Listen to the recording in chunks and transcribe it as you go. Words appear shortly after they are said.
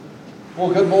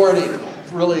Well, good morning.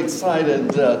 Really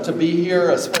excited to be here,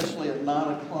 especially at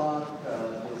 9 o'clock.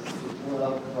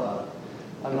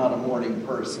 I'm not a morning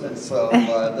person, so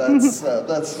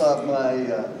that's not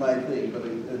my thing, but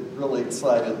really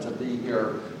excited to be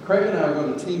here. Craig and I are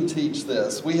going to team teach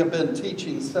this. We have been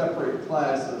teaching separate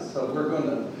classes, so we're going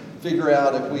to figure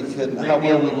out if we can how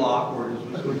we awkward.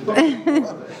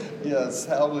 Yes,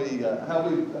 how we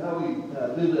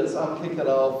do this. I'll kick it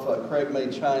off. Craig may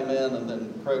chime in, and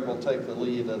then Craig will take the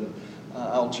lead, and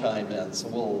I'll chime in. So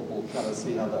we'll kind of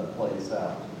see how that plays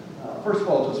out. First of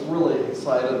all, just really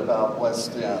excited about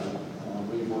West End.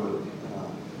 We were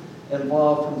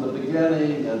involved from the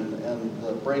beginning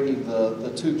and bringing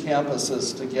the two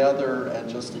campuses together, and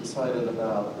just excited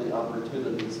about the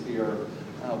opportunities here.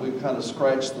 We've kind of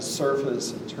scratched the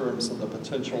surface in terms of the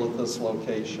potential of this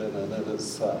location, and it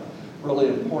is really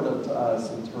important to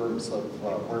us in terms of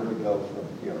where we go from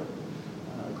here.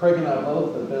 Craig and I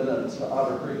both have been at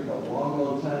Otter Creek a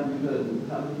long time. You've been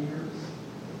how many years?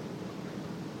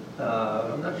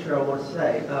 I'm not sure I want to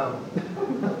say.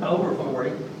 Over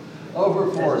 40.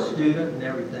 Over 40. As a student and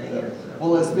everything. Yeah. Yes.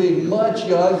 Well, it's being much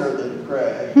younger than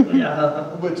Craig,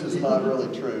 Yeah. which is not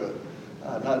really true.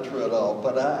 Not true at all,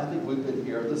 but I think we've been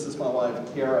here. This is my wife,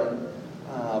 Karen.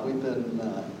 We've been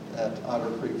at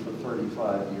Otter Creek for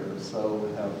 35 years, so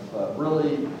we have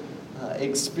really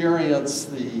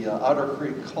experienced the Otter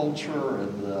Creek culture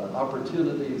and the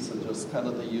opportunities and just kind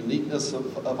of the uniqueness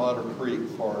of Otter Creek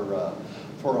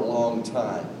for a long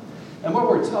time. And what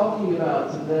we're talking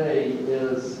about today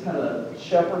is kind of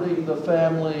shepherding the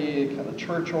family, kind of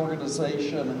church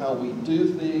organization, how we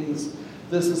do things.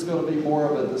 This is going to be more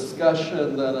of a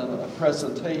discussion than a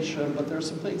presentation, but there's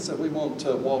some things that we want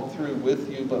to walk through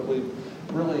with you, but we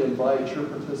really invite your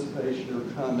participation, your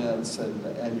comments,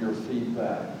 and your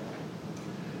feedback.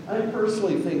 I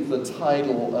personally think the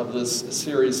title of this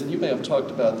series, and you may have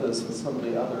talked about this in some of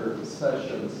the other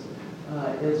sessions,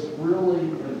 is really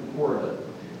important.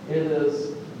 It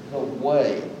is the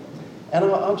way. And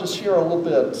I'll just share a little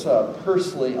bit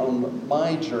personally on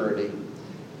my journey.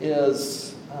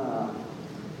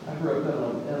 I grew up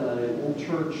in a little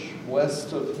church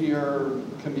west of here,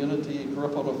 community, grew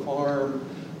up on a farm,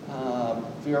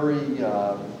 very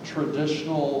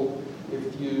traditional.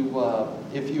 If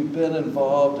you've been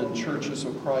involved in Churches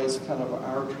of Christ, kind of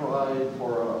our tribe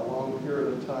for a long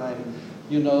period of time,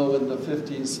 in the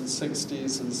 50s and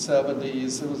 60s and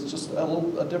 70s, it was just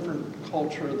a different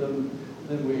culture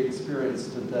than we experience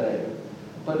today.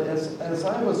 But as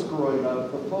I was growing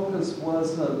up, the focus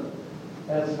wasn't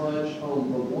as much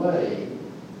on the way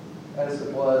as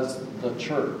it was the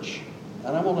church.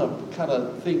 And I want to kind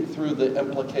of think through the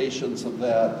implications of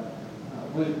that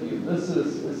with you. This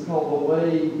is called the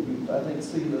way. You've, I think,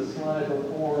 seen this slide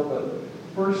before, but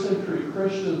first century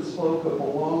Christians spoke of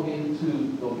belonging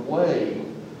to the way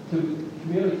to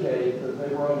communicate that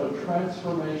they were on a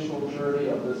transformational journey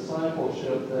of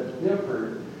discipleship that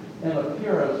differed in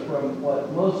appearance from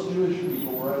what most Jewish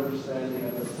people were understanding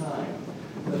at the time.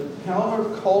 The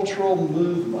countercultural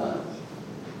movement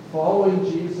following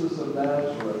Jesus of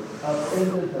Nazareth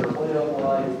upended their way of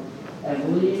life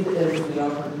and lead into the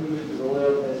opportunity to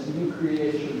live as new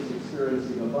creations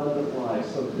experiencing abundant life.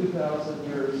 So 2,000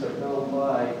 years have gone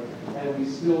by, and we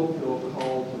still feel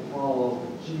called to follow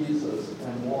Jesus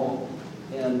and walk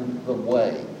in the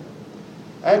way.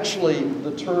 Actually,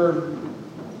 the term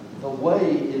the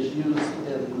way is used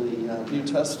in the New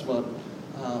Testament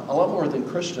a lot more than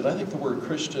Christian. I think the word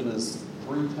Christian is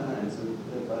 3 times,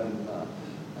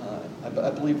 I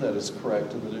believe that is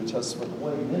correct in the New Testament.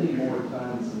 Way many more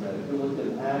times than that. If you look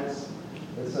at Acts,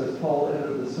 it says Paul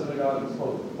entered the synagogue and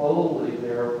spoke boldly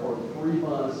there for 3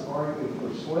 months, arguing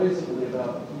persuasively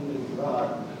about the kingdom of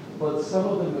God. But some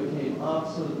of them became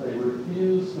obstinate. They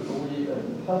refused to believe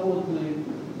and publicly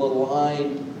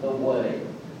maligned the way.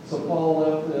 So Paul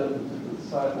left them to the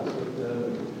disciples with them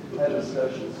and had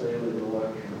discussions daily in the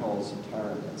lecture halls of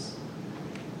Tyrannus.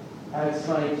 Acts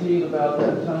 19, about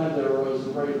that time, there was a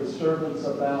great disturbance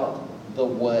about the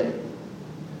way.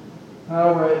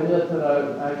 However, I admit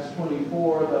that Acts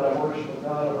 24, that I worship the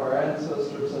God of our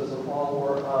ancestors as a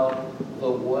follower of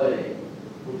the way,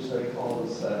 which they call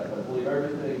the sect. I believe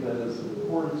everything that is in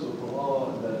accordance with the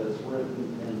law and that is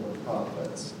written in the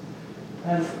prophets.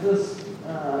 And this,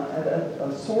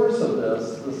 a source of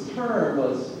this term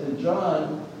was in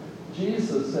John.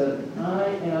 Jesus said, I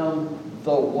am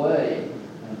the way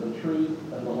and the truth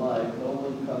and the life. No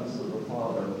one comes to the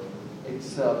Father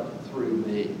except through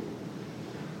me.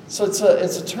 So it's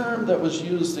a term that was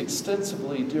used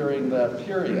extensively during that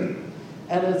period.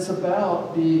 And it's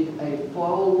about being a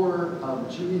follower of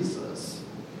Jesus.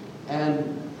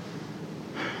 And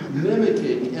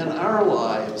mimicking in our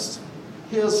lives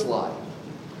his life.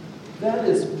 That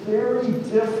is very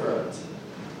different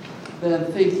than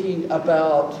thinking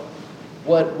about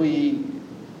what we,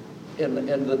 in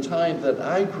the time that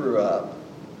I grew up,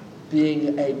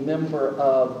 being a member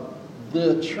of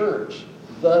the church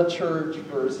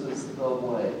versus the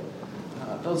way.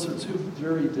 Those are two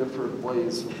very different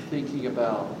ways of thinking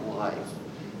about life.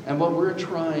 And what we're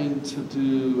trying to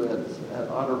do at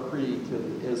Otter Creek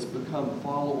is become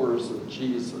followers of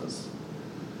Jesus.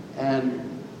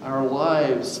 And our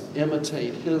lives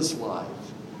imitate his life.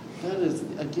 That is,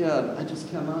 again, I just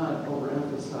cannot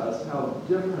overemphasize how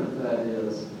different that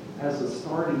is as a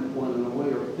starting point and a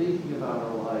way of thinking about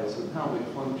our lives and how we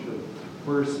function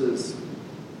versus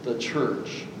the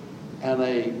church. And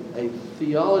a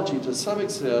theology, to some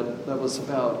extent, that was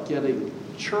about getting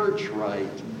church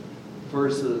right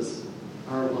versus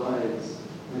our lives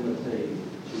imitating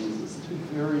Jesus. Two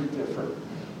very different.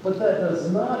 But that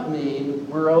does not mean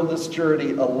we're on this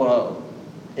journey alone.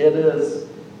 It is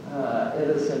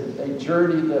a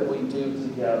journey that we do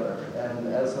together. And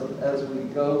as we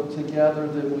go together,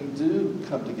 then we do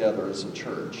come together as a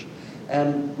church.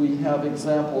 And we have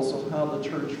examples of how the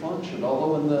church functioned.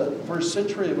 Although in the first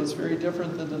century it was very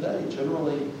different than today.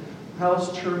 Generally,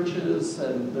 house churches,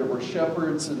 and there were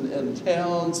shepherds in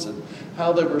towns, and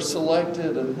how they were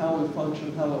selected and how we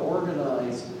functioned, how they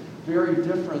organized, very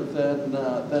different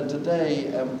than today.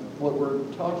 And what we're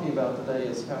talking about today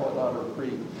is how at Otter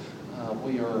Creek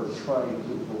we are trying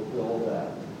to fulfill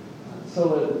that.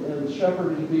 So in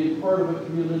shepherding, being part of a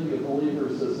community of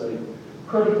believers is a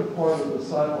critical part of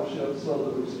discipleship so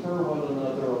that we spur one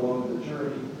another along the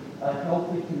journey. A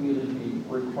healthy community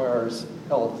requires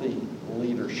healthy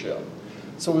leadership.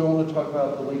 So we want to talk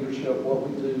about the leadership, what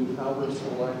we do, how we're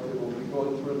selected. We'll be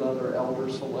going through another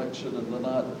elder selection in the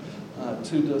not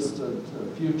too distant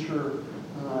future.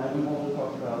 And we want to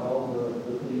talk about all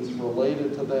the things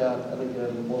related to that, and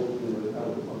again, what we do and how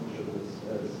we function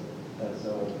as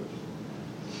elders.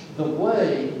 The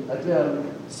way,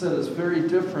 again, said is very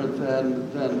different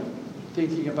than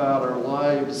thinking about our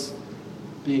lives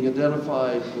being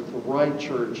identified with the right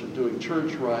church and doing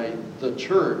church right, the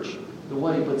church, the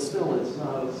way, but still it's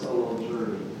not a solo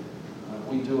journey.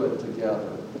 We do it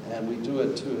together, and we do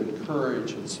it to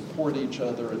encourage and support each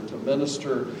other and to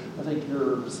minister. I think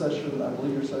your session, I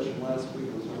believe your session last week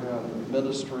was around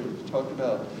ministry. You talked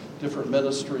about different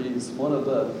ministries. One of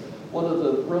the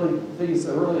really things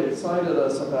that really excited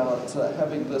us about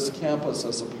having this campus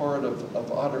as a part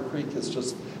of Otter Creek is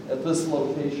just at this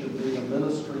location being a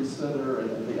ministry center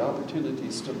and the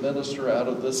opportunities to minister out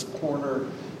of this corner.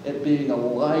 It being a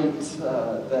light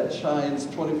that shines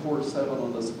 24/7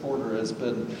 on this corner has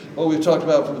been what we've talked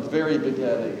about from the very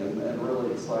beginning, and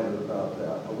really excited about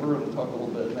that. But we're going to talk a little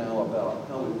bit now about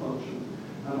how we function.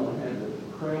 I'm going to hand it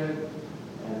to Craig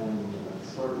and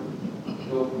start to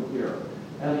go from here.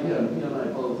 And again, he and I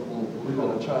both we're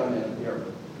going to chime in here.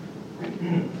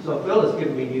 So Phil has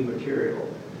given me new material.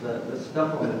 The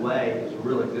stuff on the way is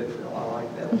really good, Phil. I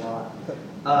like that a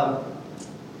lot.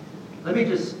 Let me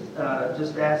just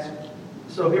ask.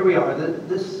 So here we are.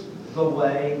 The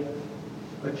way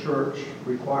a church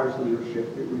requires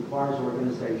leadership. It requires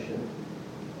organization.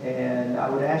 And I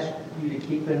would ask you to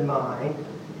keep in mind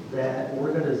that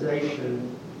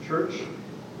organization, church,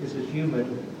 is a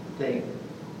human thing.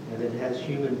 And it has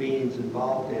human beings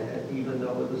involved in it. Even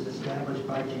though it was established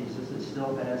by Jesus, it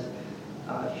still has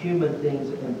human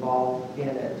things involved in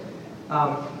it.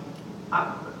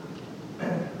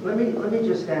 Let me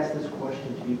just ask this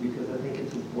question to you because I think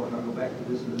it's important. I'll go back to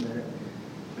this in a minute.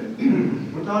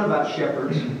 We're talking about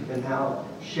shepherds and how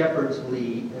shepherds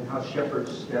lead and how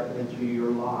shepherds step into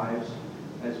your lives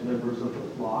as members of the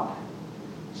flock.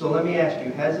 So let me ask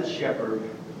you, has a shepherd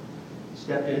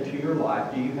stepped into your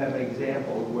life? Do you have an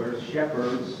example where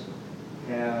shepherds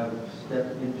have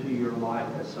stepped into your life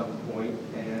at some point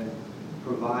and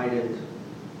provided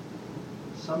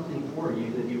something for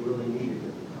you that you really needed at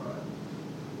the time?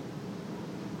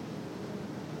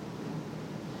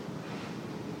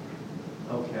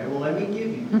 Okay, well, let me give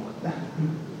you one.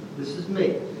 This is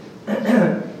me.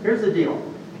 Here's the deal.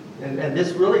 And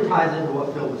this really ties into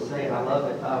what Phil was saying. I love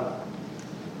it.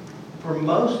 For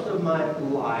most of my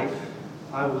life,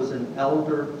 I was an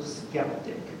elder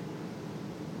skeptic.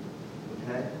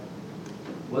 Okay?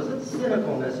 Wasn't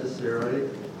cynical necessarily.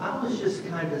 I was just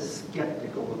kind of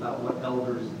skeptical about what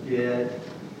elders did,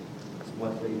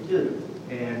 what they do.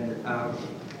 And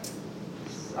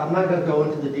I'm not going to go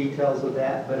into the details of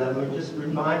that, but I'm going to just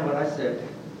remind what I said.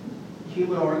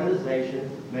 Human organization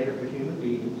made up of human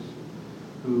beings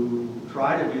who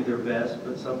try to do their best,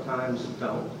 but sometimes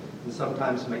don't. and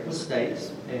sometimes make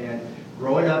mistakes. And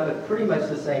growing up at pretty much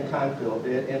the same time field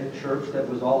in a church that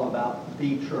was all about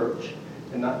the church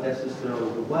and not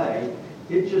necessarily the way,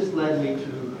 it just led me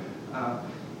to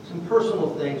some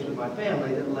personal things with my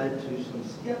family that led to some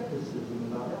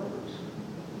skepticism about elders.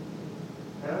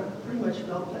 And I pretty much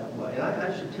felt that way. And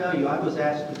I should tell you, I was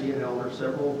asked to be an elder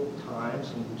several times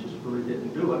and just really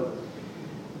didn't do it.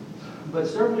 But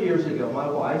several years ago, my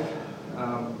wife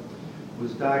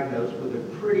was diagnosed with a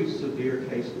pretty severe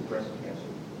case of breast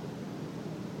cancer.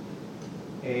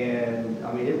 And,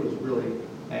 I mean, it was really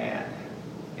bad.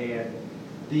 And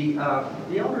the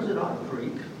elders at Otter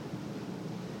Creek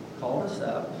called us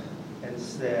up and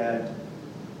said,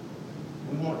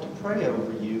 we want to pray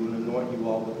over you and anoint you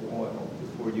all with oil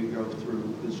before you go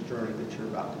through this journey that you're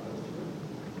about to go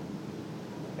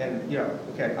through. And,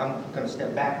 okay, I'm going to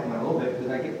step back from that a little bit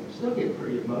because I still get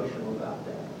pretty emotional about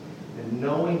that. And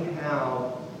knowing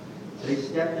how they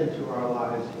stepped into our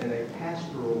lives in a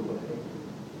pastoral way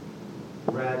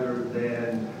rather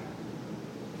than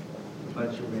a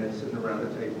bunch of men sitting around the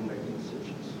table making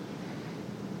decisions.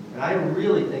 And I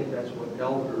really think that's what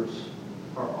elders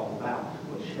are all about,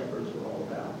 what shepherds are all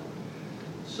about.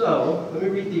 So, let me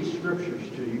read these scriptures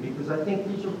to you because I think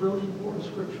these are really important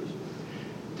scriptures.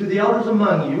 To the elders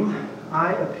among you,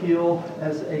 I appeal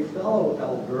as a fellow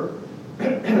elder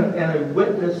and a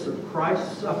witness of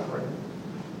Christ's suffering,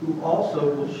 who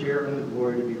also will share in the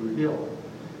glory to be revealed.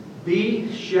 Be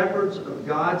shepherds of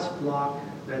God's flock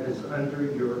that is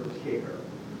under your care,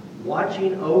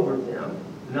 watching over them,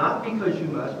 not because you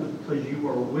must, but because you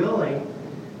are willing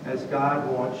as God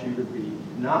wants you to be,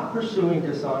 not pursuing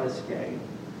dishonest gain,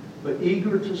 but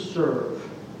eager to serve,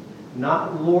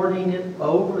 not lording it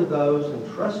over those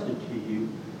entrusted to you,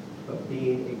 but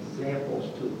being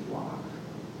examples to the flock.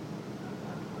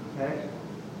 Okay?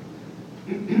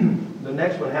 The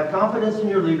next one, have confidence in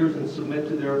your leaders and submit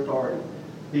to their authority,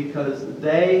 because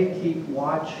they keep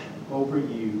watch over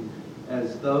you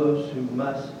as those who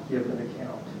must give an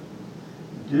account.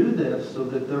 Do this so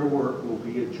that their work will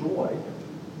be a joy,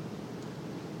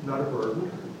 not a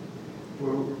burden,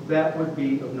 for that would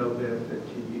be of no benefit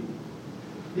to you.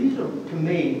 These are, to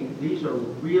me, these are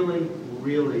really,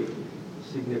 really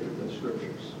significant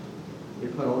scriptures. They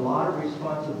put a lot of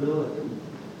responsibility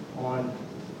on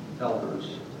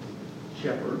elders,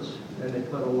 shepherds, and they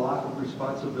put a lot of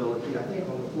responsibility, I think,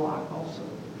 on the flock also.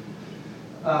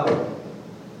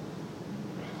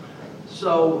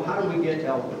 So how do we get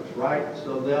elders, right?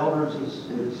 So the elders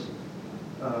is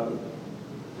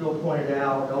Phil pointed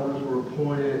out, elders were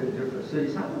appointed in different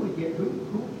cities. How do we get, who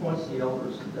appoints the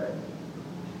elders today?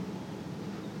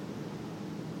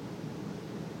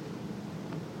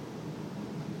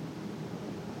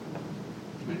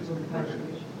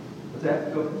 What's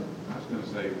that? Go ahead. I was going to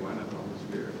say, why not the Holy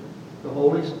Spirit? The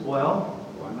Holy, well,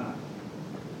 Why not?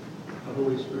 the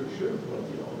Holy Spirit should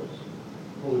appoint the elders.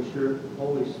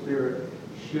 Holy Spirit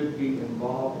should be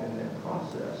involved in that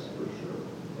process for sure,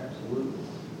 absolutely.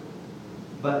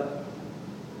 But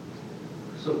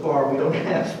so far we don't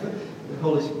have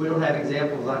we don't have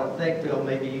examples. I don't think, Bill,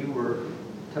 maybe you were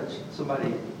touched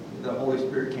somebody. The Holy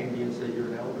Spirit came to you and said you're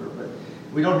an elder, but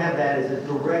we don't have that as a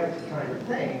direct kind of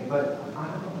thing. But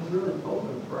I'm really hoping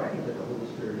and praying that the Holy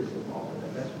Spirit is involved in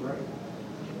that. That's great.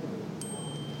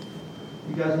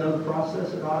 You guys know the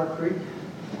process at Otter Creek?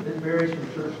 It varies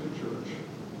from church to church.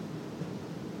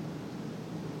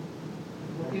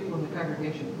 Well, people in the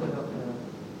congregation put up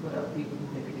people who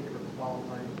maybe think are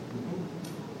qualified.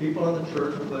 People in the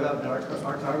church will put up, in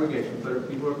our congregation, put up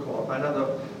people who are qualified. Now,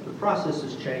 the process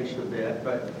has changed a bit,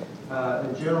 but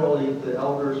generally the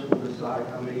elders will decide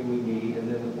how many we need,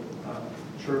 and then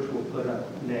the church will put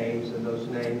up names, and those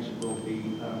names will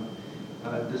be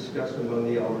discussed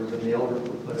among the elders, and the elders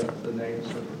will put up the names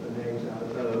out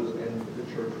of those, and the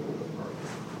church will confirm.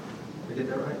 Did I get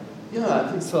that right? Yeah,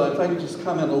 I think so. If I could just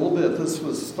comment a little bit, this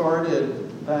was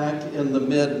started back in the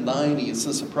mid-90s,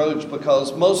 this approach,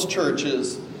 because most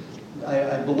churches,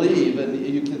 I believe, and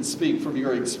you can speak from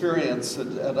your experience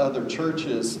at other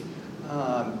churches,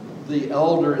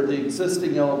 the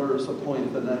existing elders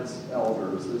appoint the next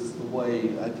elders is the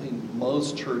way I think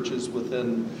most churches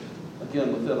within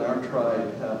our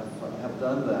tribe have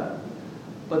done that.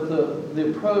 But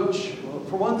the approach,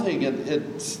 for one thing,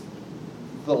 it's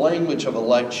the language of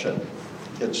election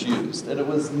gets used, and it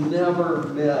was never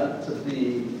meant to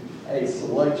be a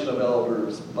selection of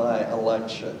elders by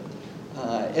election.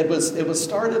 It was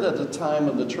started at a time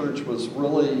when the church was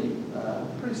really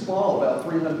pretty small, about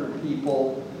 300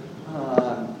 people.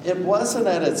 It wasn't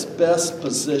at its best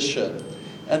position,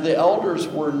 and the elders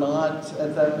were not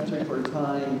at that particular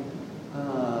time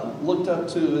looked up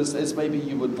to as maybe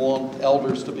you would want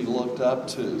elders to be looked up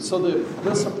to. So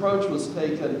this approach was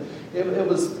taken. It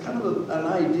was kind of an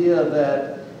idea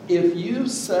that if you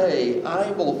say,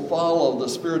 I will follow the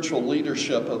spiritual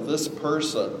leadership of this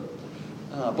person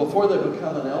before they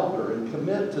become an elder and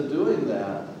commit to doing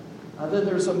that, then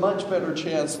there's a much better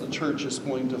chance the church is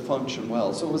going to function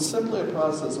well. So it was simply a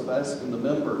process of asking the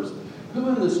members, who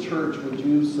in this church would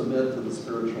you submit to the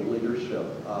spiritual leadership?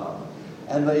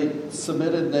 And they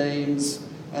submitted names,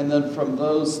 and then from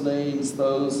those names,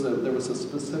 there was a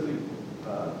specific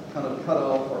kind of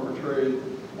cutoff, arbitrary.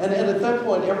 And at that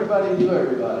point, everybody knew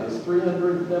everybody. It's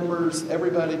 300 members,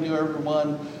 everybody knew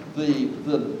everyone.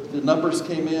 The numbers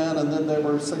came in, and then there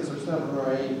were 6 or 7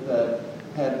 or 8 that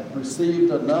had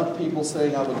received enough people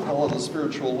saying, I would follow the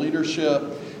spiritual leadership,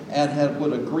 and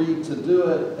would agree to do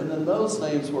it. And then those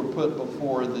names were put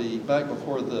back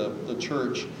before the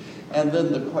church. And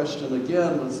then the question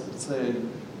again was saying,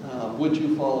 would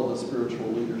you follow the spiritual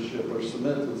leadership or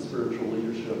submit to the spiritual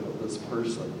leadership of this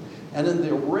person? And in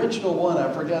the original one,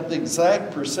 I forgot the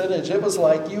exact percentage, it was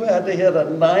like you had to hit a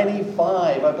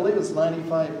 95, I believe it's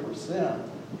 95%,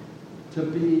 to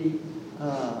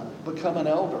become an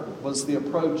elder, was the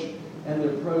approach, and the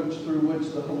approach through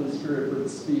which the Holy Spirit would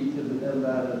speak in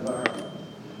that environment.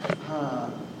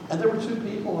 And there were 2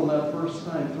 people in that first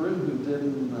time through who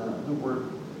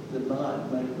did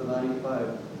not make the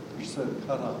 95%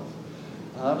 cutoff.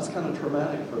 That was kind of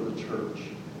traumatic for the church.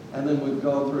 And then we've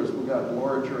gone through, as we got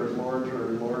larger and larger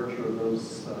and larger,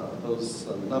 those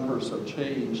numbers have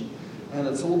changed. And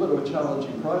it's a little bit of a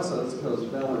challenging process because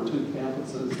now we're 2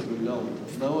 campuses and we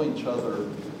don't know each other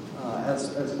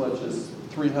as much as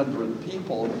 300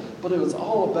 people. But it was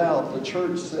all about the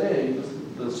church saying,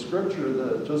 the scripture,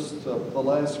 the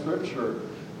last scripture,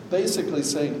 basically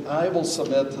saying, I will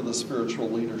submit to the spiritual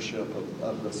leadership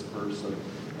of this person.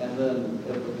 And then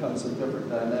it becomes a different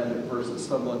dynamic versus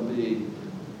someone being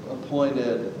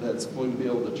appointed that's going to be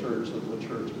able to church that the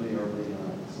church may or may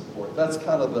not support. That's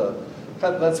kind of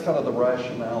the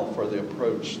rationale for the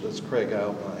approach that Craig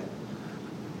outlined.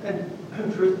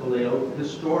 And truthfully,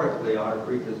 historically, Otter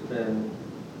Creek has been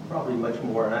probably much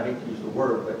more, and I hate to use the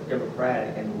word, but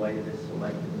democratic in the way that it's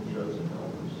selected and chosen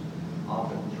elders.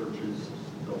 Often churches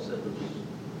don't say they're just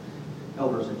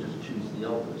elders and just choose the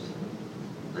elders.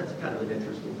 That's kind of an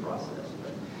interesting process.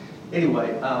 But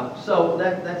anyway, so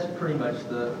that's pretty much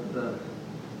the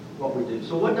what we do.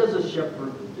 So what does a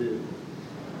shepherd do?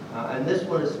 And this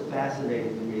one is fascinating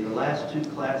to me. The last 2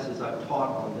 classes I've taught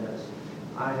on this,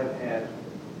 I have had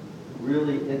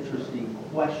really interesting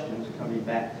questions coming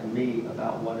back to me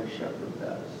about what a shepherd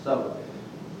does. So,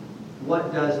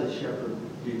 what does a shepherd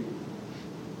do?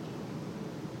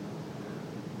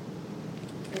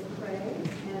 They pray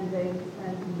and they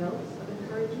send notes of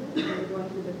encouragement. They're going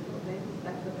through difficult things,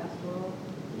 that's the pastoral,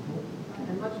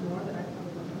 and much more that I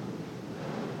probably don't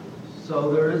know.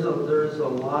 So there is a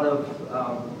lot of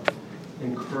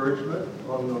encouragement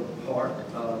on the part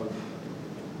of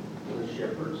the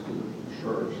shepherds to the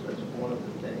church. That's one of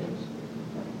the things.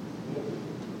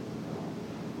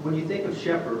 When you think of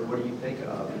shepherd, what do you think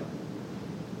of?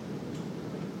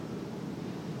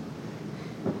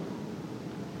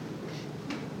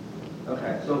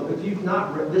 Okay, so if you've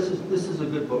not read, this is a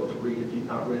good book to read if you've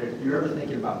not read it. If you're ever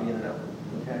thinking about being an elder,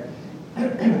 okay?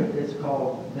 It's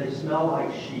called They Smell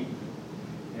Like Sheep,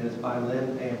 and it's by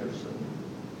Lynn Anderson.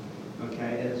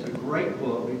 Okay, and it's a great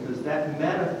book because that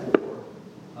metaphor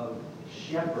of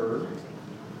shepherd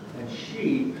and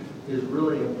sheep is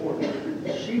really important.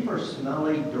 Sheep are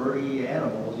smelly, dirty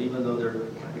animals, even though they're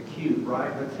kind of cute,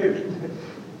 right? But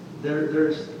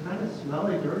they're kind of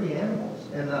smelly, dirty animals.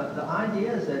 And the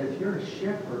idea is that if you're a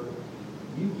shepherd,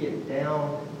 you get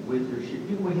down with your sheep.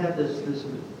 We have this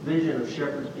vision of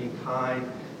shepherds being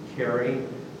kind, caring,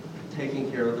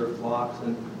 taking care of their flocks,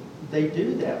 and they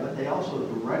do that, but they also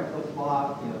direct the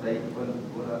flock. You know, when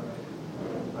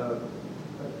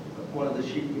one of the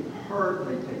sheep gets hurt,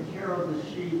 they take care of the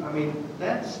sheep. I mean,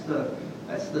 that's the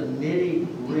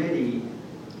nitty-gritty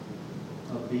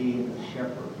of being a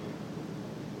shepherd.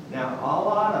 Now, a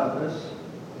lot of us,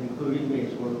 including me,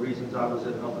 it's one of the reasons I was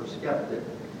an elder skeptic,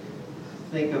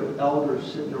 think of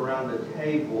elders sitting around a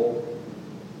table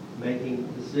making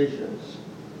decisions.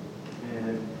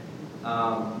 And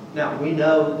now, we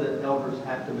know that elders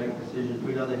have to make decisions.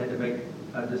 We know they had to make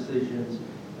decisions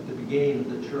at the beginning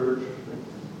of the church,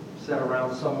 sat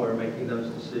around somewhere making those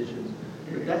decisions.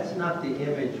 But that's not the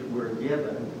image we're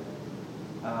given,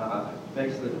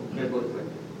 basically, biblically,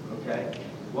 okay?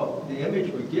 Well, the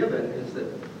image we're given is that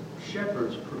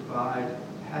shepherds provide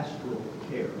pastoral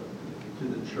care to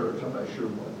the church. I'm not sure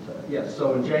what. Yes,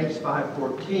 so in James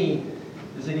 5:14,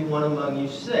 Is anyone among you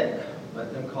sick?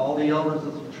 Let them call the elders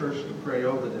of the church to pray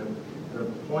over them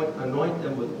and anoint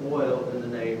them with oil in the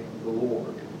name of the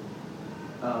Lord.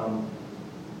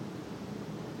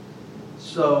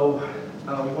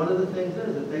 One of the things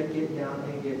is that they get down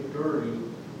and get dirty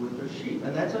with their sheep,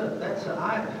 and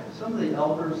some of the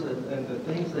elders and the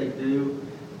things they do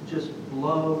just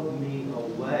blow me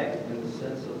away in the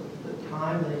sense of the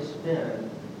time they spend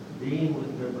being with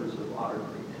members of Otter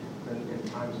Creek in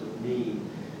times of need.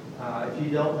 If you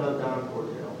don't know Don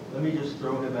Cordell, let me just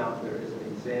throw him out there as an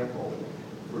example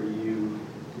for you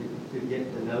to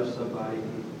get to know somebody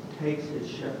who takes his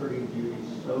shepherding duties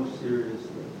so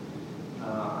seriously.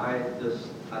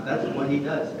 That's what he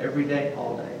does every day,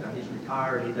 all day. Now he's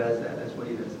retired, he does that. That's what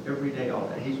he does every day, all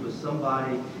day. He's with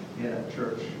somebody in a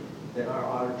church, in our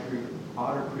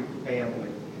Otter Creek family,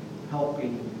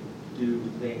 helping do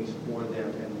things for them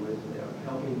and with them,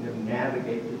 helping them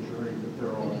navigate the journey that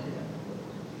they're on,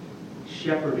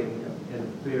 shepherding them in a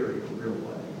very real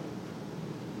way.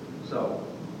 So,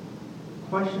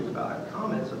 questions about it,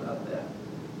 comments about that?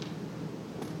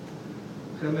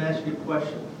 So let me ask you a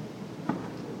question.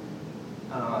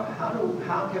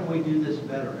 How can we do this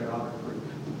better at Otter Creek?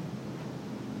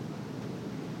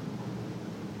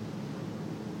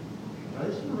 Now,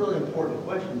 this is a really important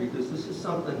question because this is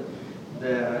something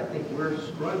that I think we're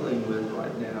struggling with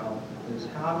right now, is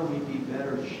how do we be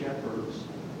better shepherds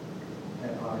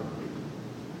at Otter Creek?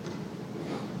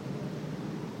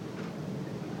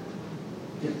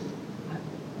 Yes.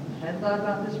 I hadn't thought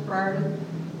about this prior to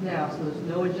now, so there's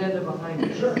no agenda behind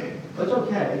it. Sure. That's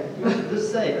okay.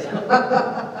 Just say it.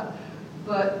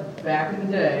 But back in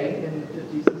the day, in the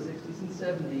 50s and 60s and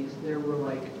 70s, there were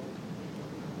like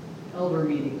elder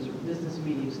meetings or business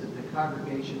meetings that the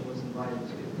congregation was invited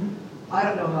to. I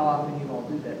don't know how often you all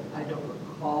do that. I don't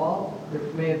recall. There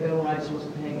may have been when I just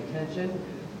wasn't paying attention,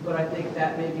 but I think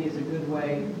that maybe is a good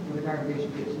way for the congregation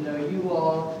to get to know you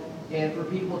all and for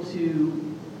people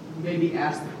to maybe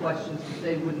ask the questions that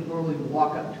they wouldn't normally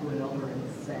walk up to an elder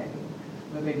and say,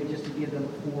 but maybe just to give them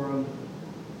a forum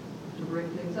to bring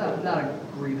things up. Not a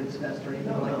grievance fest or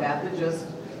anything like that, but just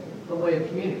a way of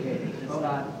communicating. It's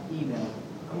not email.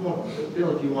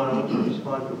 Bill, if you want to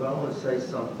respond to it, but I want to say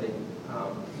something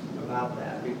about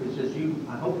that, because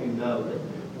I hope you know that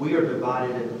we are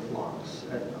divided into flocks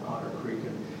at Otter Creek,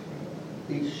 and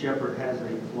each shepherd has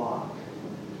a flock.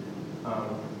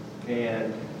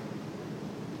 And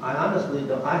I honestly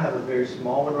don't, I have a very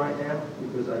small one right now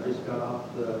because I just got off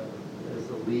as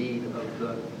the lead of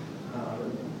the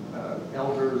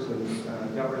elders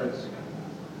and governance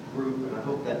group, and I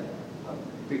hope that I'll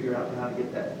figure out how to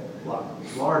get that flock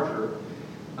larger.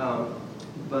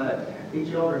 But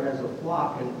each elder has a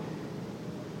flock and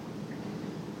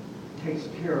takes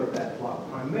care of that flock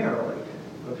primarily.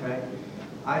 Okay,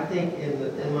 I think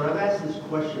and when I've asked this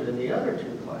question in the other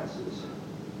two classes,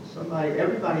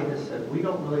 everybody has said we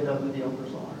don't really know who the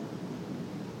elders are,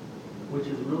 which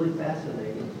is really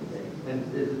fascinating to me,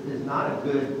 and is not a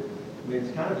good. I mean,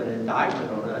 it's kind of an indictment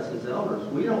on us as elders.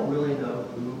 We don't really know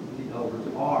who the elders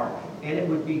are, and it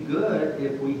would be good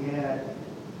if we had,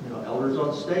 elders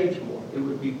on stage more. It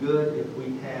would be good if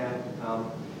we had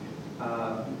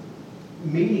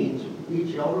meetings.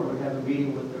 Each elder would have a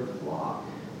meeting with their flock,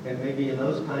 and maybe in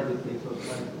those kinds of things,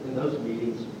 in those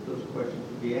meetings, those questions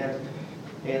would be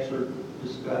answered,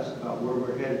 discussed about where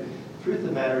we're headed. Truth of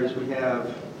the matter is, we have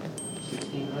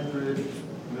 1,600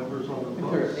 members on the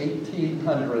books. There are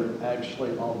 1,800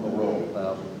 actually on the roll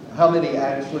now. How many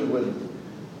actually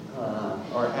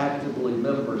are actively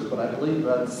members? But I believe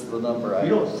that's the number. You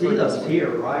don't see those here,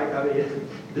 right? I mean,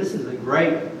 this is a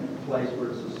great place where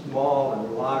it's a small and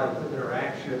a lot of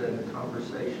interaction and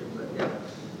conversations.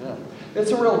 Yeah,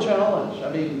 it's a real challenge.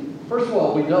 I mean, first of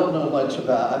all, we don't know much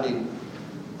about. I mean,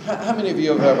 how many of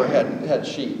you have ever had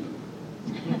sheep?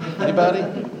 Anybody?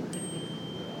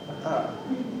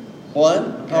 One?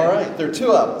 Okay. All right, there are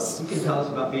two of us. You can tell us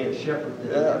about being a shepherd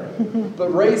Yeah. then.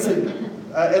 But raising,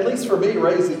 at least for me,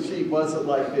 raising sheep wasn't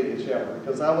like being a shepherd,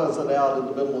 because I wasn't out in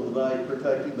the middle of the night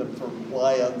protecting them from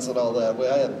lions and all that.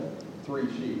 I had 3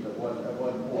 sheep at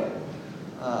one point.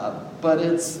 But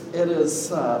it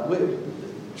is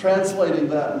translating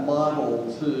that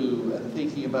model to and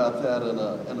thinking about that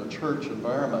in a church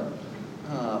environment.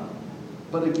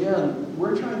 But again,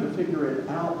 we're trying to figure it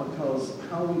out because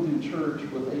how we do church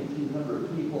with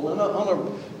 1,800 people. And on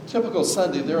a typical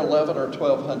Sunday, there are 1,100 or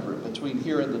 1,200 between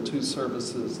here and the 2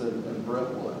 services in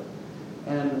Brentwood.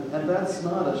 And that's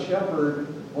not a shepherd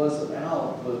wasn't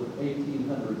out with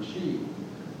 1,800 sheep.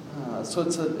 So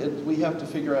we have to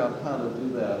figure out how to do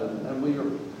that. And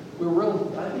we're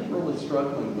really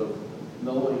struggling with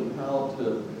knowing how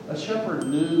to a shepherd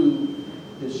knew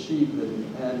his sheep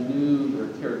and knew their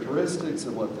characteristics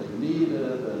and what they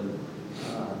needed, and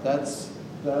that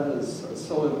is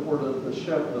so important.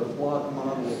 The flock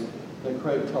model that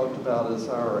Craig talked about is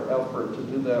our effort to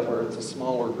do that, where it's a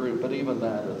smaller group, but even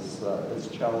that is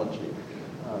challenging.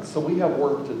 So we have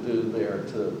work to do there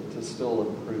to still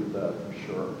improve that for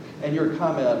sure. And your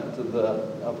comment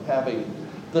of having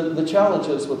the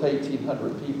challenges with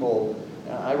 1,800 people,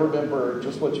 I remember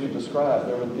just what you described.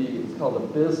 There would be, it's called a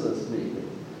business meeting,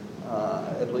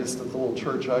 at least at the little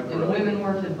church I grew And up. women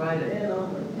weren't invited.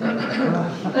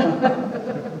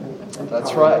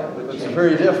 That's right. It's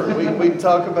very different. We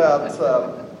talk about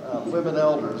women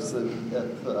elders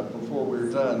before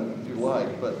we're done, if you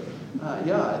like. But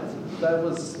that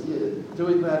was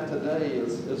doing that today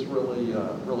is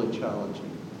really challenging.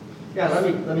 Yeah,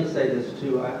 let me say this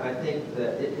too. I think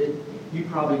that you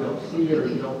probably don't see it or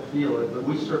you don't feel it, but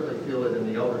we certainly feel it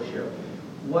in the eldership.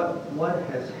 What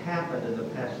has happened in the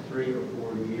past 3 or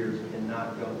 4 years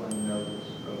cannot go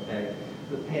unnoticed. Okay,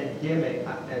 the pandemic,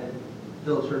 and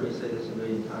Phil's heard me say this a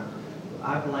million times.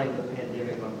 I blame the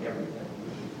pandemic on everything.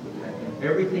 Okay?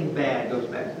 Everything bad goes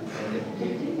back to the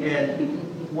pandemic. And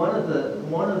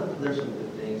there's some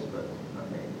good things, but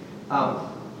okay.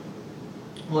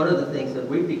 One of the things that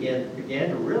we began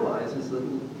to realize is that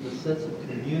the sense of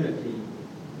community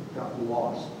got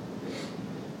lost.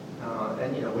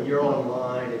 And when you're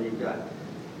online and you've got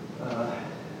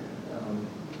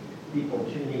people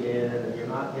tuning in and you're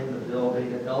not in the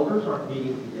building, and elders aren't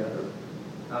meeting together.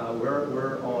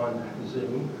 We're on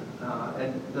Zoom,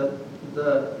 and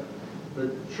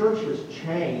the church has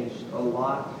changed a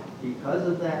lot because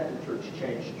of that. The church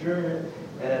changed during it,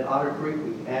 and at Otter Creek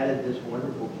we added this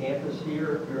wonderful campus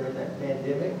here during that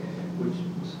pandemic, which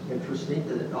was interesting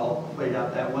that it all played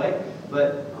out that way.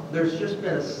 But there's just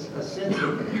been a sense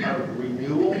of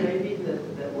renewal maybe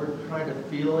that we're kind of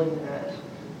feeling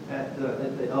at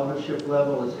the eldership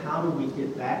level, is how do we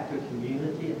get back to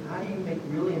community, and how do you make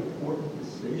really important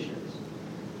decisions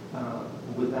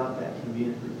without that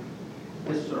community?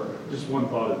 Yes, sir. Just one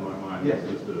thought in my mind. Yes.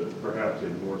 Is just perhaps a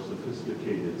more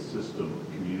sophisticated system of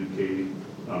communicating,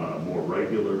 more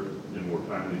regular and more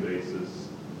timely basis.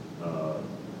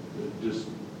 Just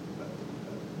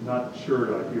not sure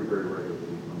that I hear very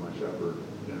regularly from my shepherd.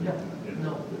 And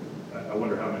No. I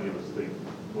wonder how many of us think,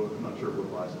 well, I'm not sure what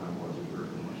the last time was we heard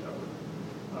from my shepherd.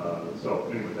 So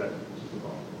anyway, that's just a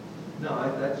thought. No,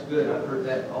 that's good. I've heard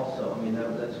that also. I mean,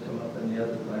 that's come up in the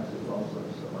other classes also.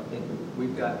 So I think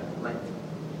we've got, like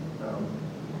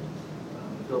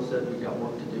Phil said, we've got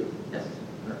work to do. Yes.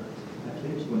 I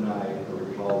think when I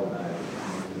recall when I was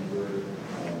a member,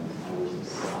 I was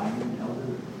assigned an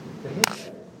elder. And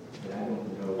I don't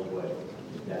know what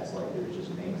that's like. There's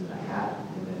just names in a hat,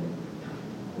 and then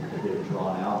they're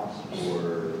drawn out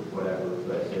or whatever.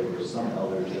 But there were some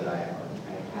elders that I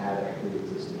had a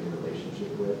pre-existing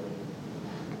relationship with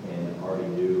and already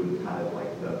knew, and kind of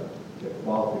like the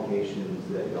qualifications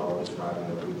that y'all were describing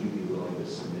of would you be willing to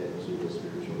submit to the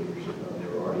spiritual leadership of.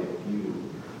 There were already a few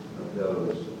of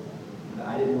those.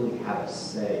 I didn't really have a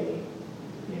say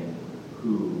in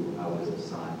who I was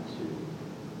assigned to.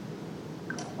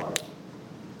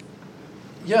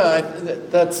 Yeah,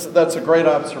 that's a great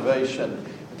observation.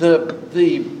 The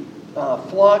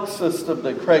flock system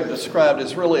that Craig described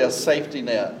is really a safety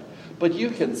net. But you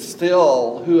can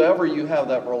still, whoever you have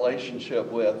that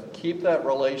relationship with, keep that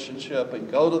relationship and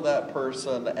go to that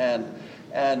person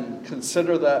and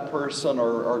consider that person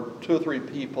or 2 or 3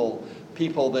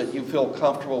 people that you feel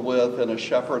comfortable with in a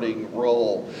shepherding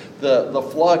role. The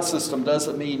flock system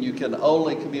doesn't mean you can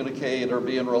only communicate or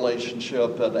be in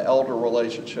relationship, an elder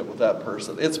relationship with that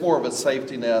person. It's more of a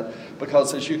safety net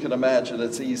because, as you can imagine,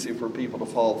 it's easy for people to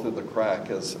fall through the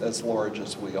crack as large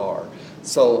as we are.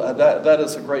 So that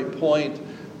is a great point.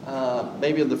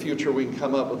 Maybe in the future we can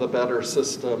come up with a better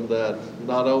system that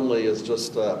not only is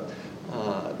just the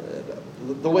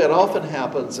way it often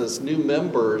happens is new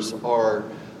members are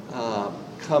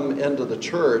come into the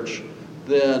church,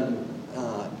 then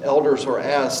elders are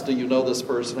asked, do you know this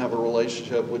person, have a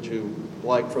relationship, would you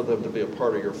like for them to be a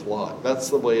part of your flock? That's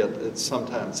the way it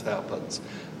sometimes happens.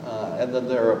 And then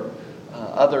there are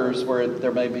others where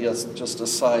there may be just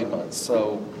assignments.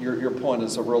 So your point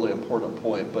is a really important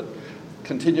point, but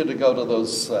continue to go to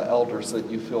those elders that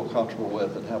you feel comfortable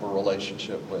with and have a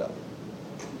relationship with.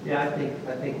 Yeah, I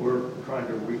think we're trying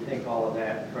to rethink all of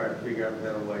that, try to figure out a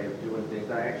better way of doing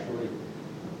things. I actually,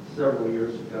 several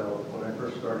years ago, when I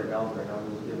first started eldering, I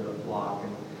was given a flock,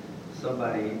 and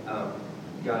somebody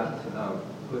got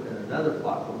put in another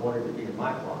flock but wanted to be in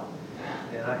my flock.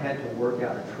 and I had to work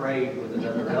out a trade with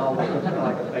another elder, kind of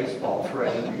like a baseball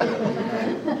trade. You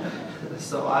know?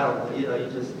 So I don't, you know, you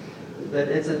just, but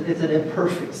it's an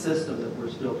imperfect system that we're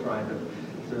still trying to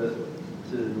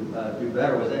do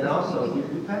better with. And also,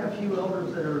 we've had a few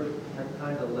elders that have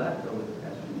kind of left over the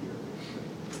past few years.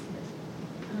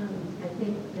 I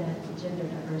think that gender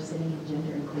diversity and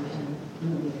gender inclusion in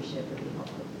the leadership would be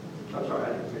helpful. I'm sorry,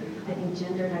 I didn't hear you. I think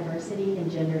gender diversity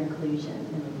and gender inclusion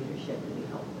in the leadership would be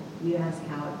helpful. You asked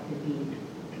how it could be,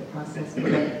 the process could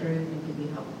be improved and could be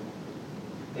helpful.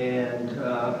 And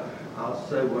I'll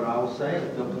say what I will say,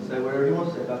 and Phil can say whatever he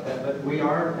wants to say about that, but we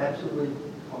are absolutely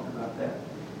talking about that.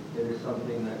 It is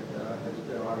something that has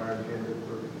been on our agenda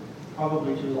for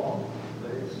probably too long,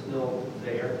 but it's still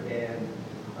there. And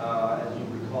as you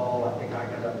recall, I think I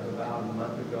got up about a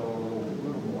month ago, a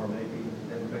little more maybe,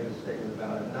 and made a statement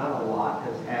about it. Not a lot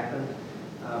has happened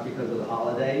because of the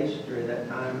holidays during that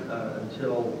time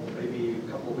until maybe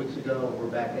a couple of weeks ago. We're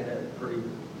back in it pretty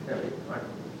heavy, right?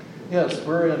 Yes,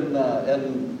 we're in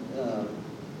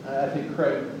I think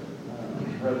Craig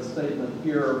read a statement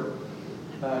here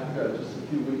back just a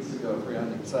few weeks ago, I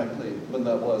forgot exactly when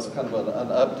that was, kind of an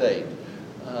update.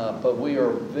 But we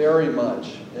are very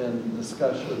much in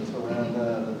discussions around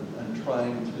that and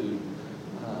trying to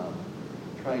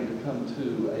come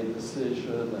to a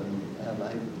decision, and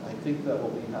I think that will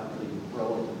be happening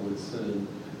relatively soon.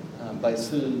 By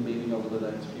soon, meaning over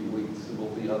the next few weeks, and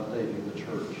we'll be updating the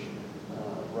church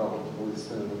relatively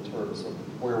soon in terms of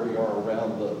where we are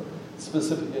around the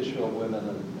specific issue of women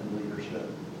and leadership.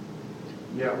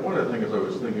 Yeah, one of the things I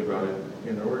was thinking about it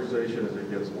in the organization as it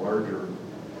gets larger,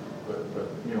 but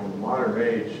you know, in the modern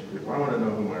age, if I want to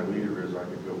know who my leader is, I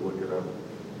could go look it up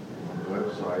on the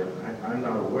website. I'm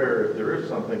not aware, if there is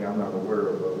something, I'm not aware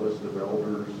of a list of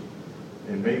elders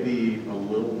and maybe a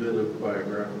little bit of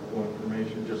biographical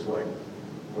information, just like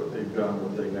what they've done,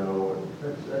 what they know,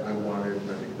 and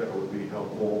I think that would be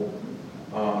helpful.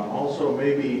 Also,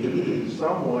 maybe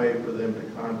some way for them to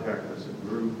contact us in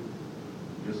group,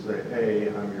 just say, hey,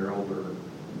 I'm your elder.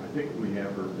 I think we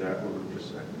have heard that, but we're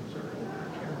just saying, sorry.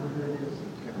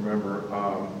 Can't remember.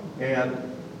 And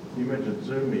you mentioned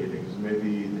Zoom meetings.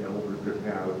 Maybe the elder could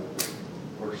have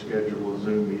or schedule a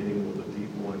Zoom meeting with the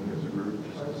people in his group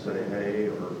just to say, hey,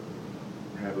 or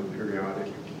have a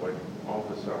periodic, like,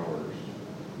 office hours.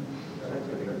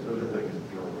 Those are things to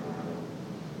throw around.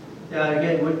 Yeah,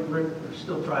 again, we're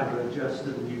still trying to adjust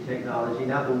to the new technology.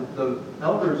 Now, the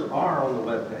elders are on the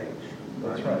webpage.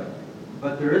 That's right.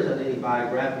 But there isn't any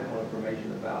biographical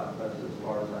information about us as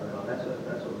far as I know. That's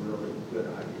a really good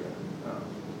idea.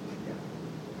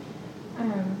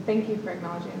 Thank you for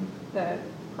acknowledging the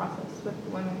process with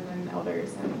women and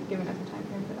elders and giving us a time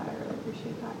frame for that. I really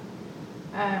appreciate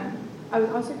that. I was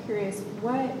also curious,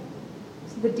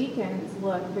 so the deacons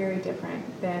look very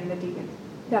different than the deacons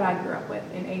that I grew up with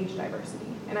in age diversity,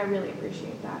 and I really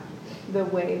appreciate that, the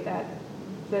way that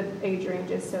the age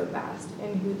range is so vast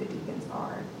in who the deacons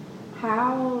are.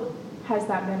 How has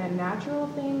that been a natural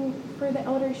thing for the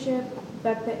eldership,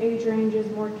 that the age range is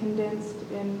more condensed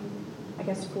in, I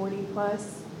guess, 40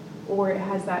 plus? Or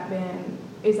is that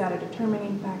a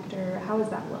determining factor? How has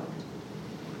that looked?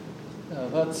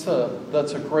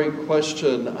 That's a great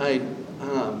question.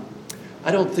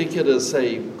 I don't think it is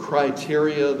a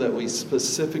criteria that we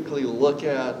specifically look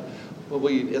at.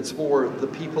 It's more the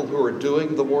people who are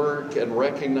doing the work and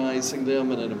recognizing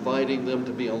them and inviting them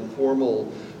to be on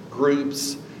formal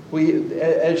groups.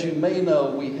 As you may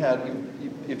know,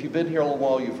 if you've been here a little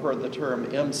while, you've heard the term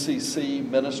MCC,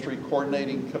 Ministry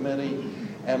Coordinating Committee,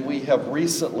 and we have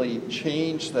recently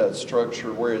changed that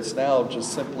structure where it's now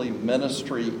just simply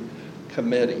ministry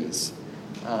committees.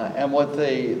 And what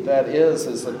that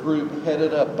is a group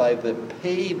headed up by the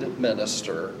paid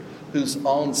minister who's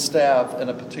on staff in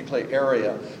a particular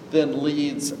area, then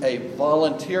leads a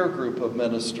volunteer group of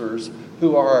ministers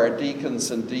who are our deacons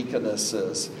and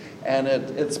deaconesses. And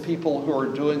it's people who are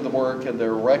doing the work, and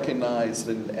they're recognized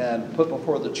and put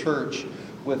before the church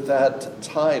with that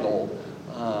title.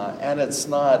 And it's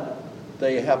not,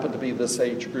 they happen to be this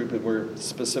age group, and we're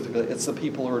specifically, it's the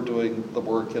people who are doing the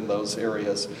work in those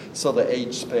areas. So the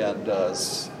age span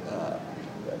does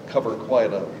cover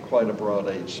quite a broad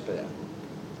age span.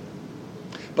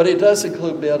 But it does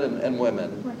include men and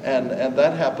women, and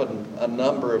that happened a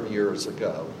number of years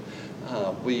ago.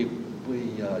 We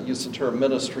use the term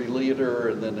ministry leader,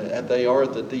 and they are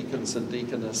the deacons and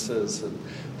deaconesses, and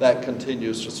that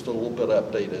continues, just a little bit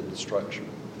updated structure.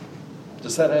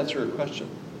 Does that answer your question?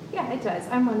 Yeah, it does.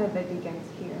 I'm one of the deacons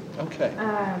here. Okay.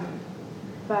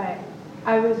 But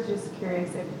I was just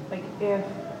curious if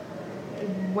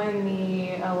when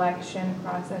the election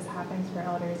process happens for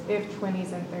elders, if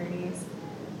 20s and 30s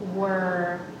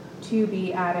were to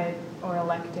be added or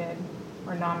elected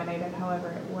or nominated, however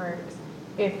it works,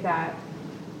 if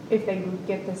they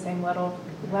get the same level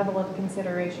of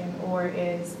consideration, or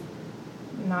is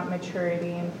not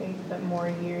maturity in faith but more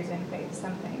years in faith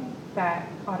something that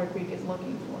Otter Creek is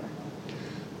looking for?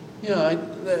 Yeah,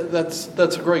 that's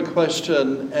a great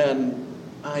question, and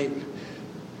by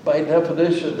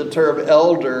definition, the term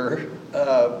elder,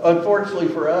 unfortunately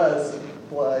for us,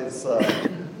 implies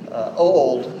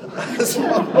old. So,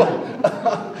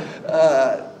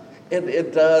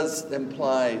 it does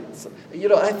imply,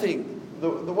 I think the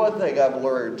one thing I've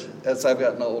learned as I've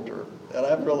gotten older, and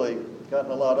I've really gotten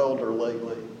a lot older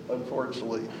lately,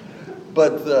 unfortunately,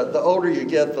 but the older you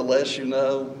get, the less you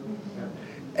know.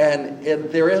 And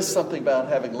there is something about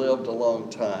having lived a long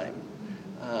time.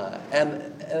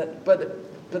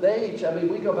 But age, I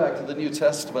mean, we go back to the New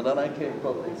Testament, and I can't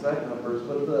quote the exact numbers,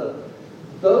 but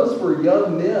those were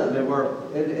young men. They were.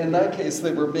 In that case,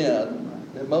 they were men,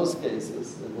 in most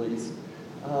cases at least.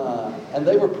 And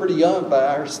they were pretty young by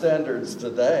our standards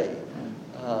today,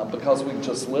 because we've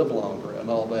just lived longer and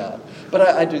all that. But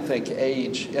I do think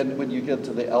age, and when you get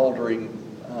to the eldering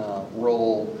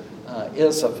role,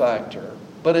 is a factor.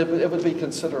 But it would be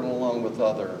considered along with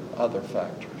other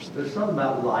factors. There's something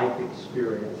about life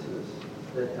experiences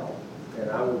that help. And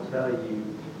I will tell you,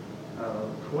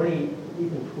 30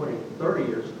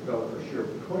 years ago for sure,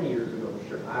 20 years ago for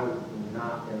sure, I would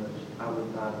not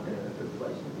have been in a good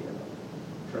place to be in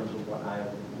terms of what I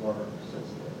have learned since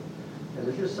then. And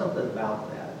there's just something about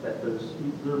that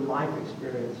their life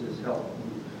experiences help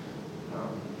you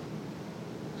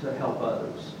to help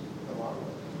others a lot of ways.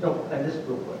 No, and this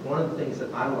real quick. One of the things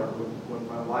that I learned when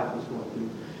my wife was going through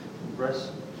the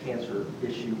breast cancer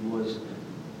issue was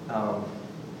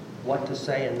what to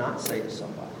say and not say to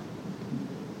somebody.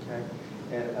 Okay?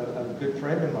 And a good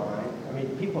friend of mine, I mean,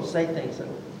 people say things that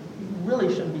you really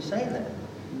shouldn't be saying that.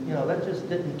 That just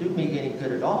didn't do me any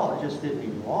good at all. It just did me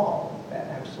wrong.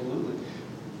 Absolutely.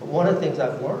 But one of the things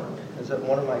I've learned is that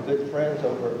one of my good friends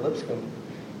over at Lipscomb,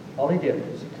 all he did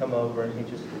was he'd come over and he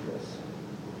just did this.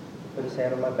 Put his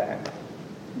hand on my back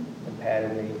and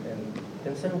patted me and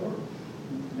didn't say a word.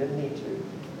 Didn't need to.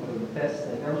 One of the best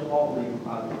things. That was all me,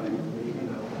 by the way.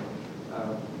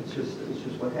 It's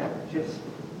just what happens. Yes.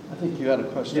 I think you had a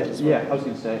question as well. Yeah, I was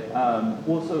going to say.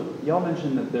 So y'all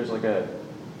mentioned that there's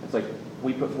it's like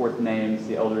we put forth names,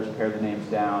 the elders pare the names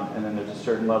down, and then there's a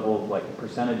certain level of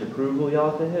percentage approval y'all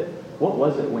have to hit. What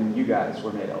was it when you guys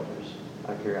were made elders?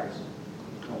 Out of curiosity.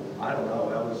 I don't know.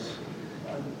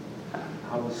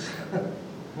 I was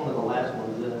one of the last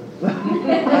ones in.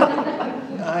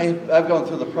 I've gone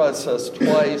through the process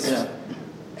twice, Yeah.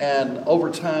 and over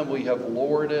time we have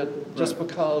lowered it just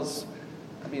because,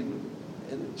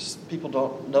 people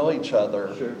don't know each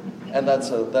other. Sure. And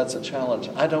that's a challenge.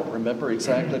 I don't remember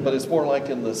exactly, but it's more like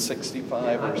in the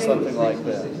 65 or something like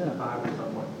that. 65 or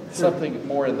something like that. Something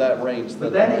more in that range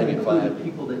But than that 85. included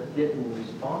people that didn't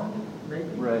respond, maybe?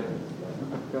 Right.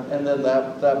 And then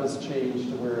that was changed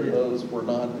to where those were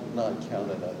not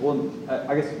counted up. Well,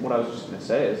 I guess what I was just going to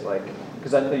say is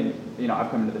because I think, I've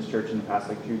come to this church in the past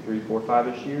 2, 3, 4,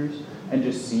 5-ish years and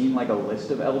just seen a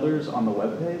list of elders on the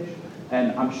webpage.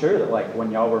 And I'm sure that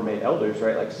when y'all were made elders,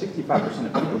 right, 65%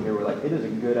 of people here were it is a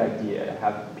good idea to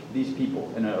have these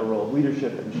people in a role of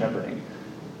leadership and shepherding.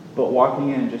 But walking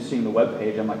in and just seeing the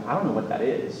webpage, I'm I don't know what that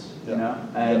is,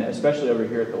 And especially over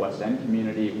here at the West End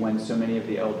community, when so many of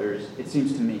the elders, it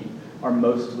seems to me, are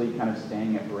mostly kind of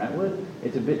staying at Brentwood,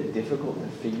 it's a bit difficult to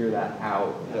figure that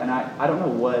out. Yeah. And I don't know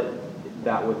what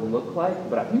that would look like,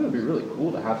 but I think it would be really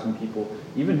cool to have some people,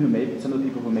 even some of the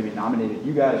people who maybe nominated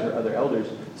you guys or other elders,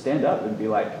 stand up and be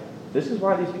this is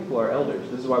why these people are elders.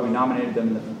 This is why we nominated them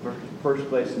in the first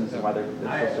place, and this is why they're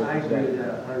I so agree with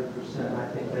that 100%. I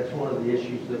think that's one of the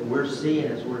issues that we're seeing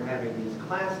as we're having these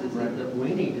classes, that we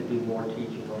need to do more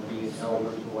teaching on being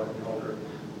elders and what an elder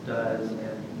does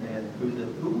and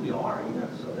who we are.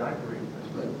 So I agree.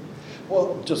 That's good.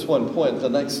 Well, just one point. The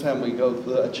next time we go,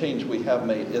 the change we have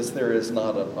made is there is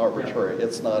not an arbitrary,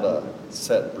 it's not a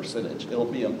set percentage. It'll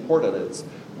be important. It's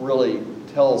really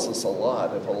tells us a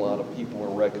lot if a lot of people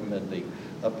are recommending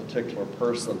a particular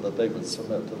person that they would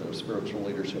submit to their spiritual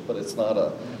leadership. But it's not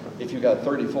if you got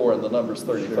 34 and the number's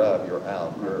 35, you're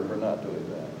out. We're not doing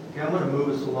that. Okay, I'm going to move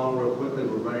us along real quickly.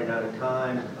 We're running out of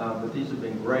time, but these have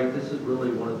been great. This is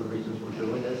really one of the reasons we're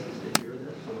doing this, is to hear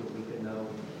this so that we can know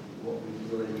what we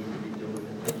really need to be doing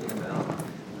and thinking about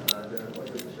during what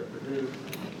does the shepherd do.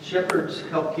 Shepherds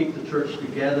help keep the church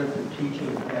together through teaching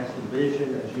and casting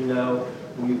vision. As you know,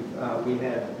 we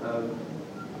had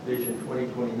Vision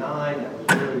 2029. That was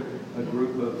really a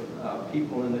group of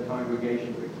people in the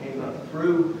congregation that came up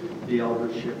through the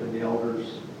eldership and the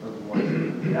elders of the ones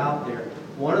that put it out there.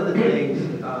 One of the things,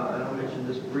 and I'll mention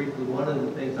this briefly, one of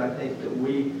the things I think that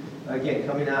we, again,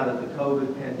 coming out of the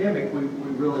COVID pandemic, we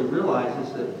really realize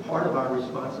is that part of our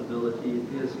responsibility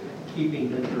is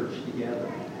keeping the church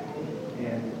together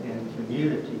and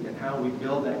community, and how we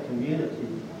build that community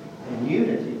and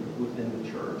unity within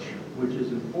the church, which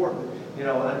is important. You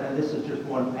know, and this is just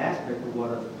one aspect of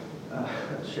what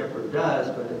a shepherd does,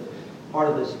 but if part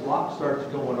of this flock starts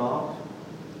going off,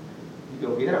 you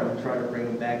go get them and try to bring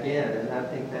them back in, and I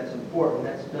think that's important.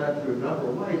 That's done through a number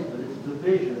of ways, but it's the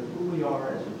vision of who we are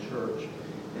as a church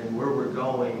and where we're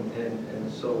going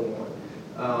and so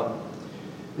on.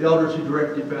 The elders who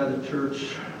directed by the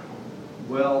church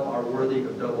well are worthy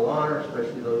of double honor,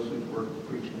 especially those who work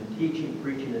preaching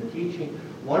and teaching.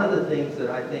 One of the things that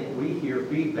I think we hear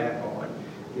feedback on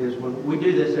is when we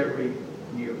do this every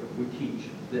year, we teach.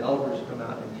 The elders come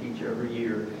out and teach every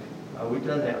year. We've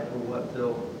done that for what,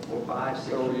 Phil? For 5,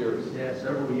 6 years. Yeah,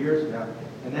 several years now.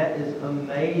 And that is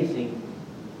amazing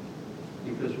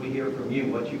because we hear from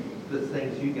you the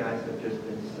things you guys have just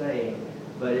been saying.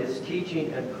 But it's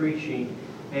teaching and preaching.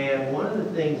 And one of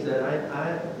the things that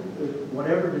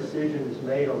whatever decision is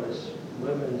made on this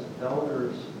women's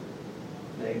elders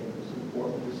thing, this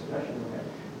important discussion we have,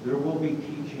 there will be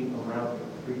teaching around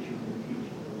it, preaching and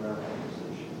teaching around that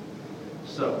decision.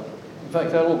 So, in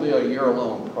fact, that'll be a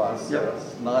year-long process.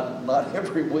 Yep. Not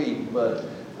every week, but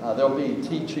there'll be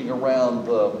teaching around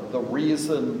the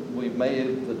reason we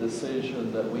made the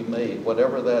decision that we made,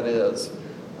 whatever that is,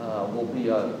 will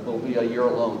be a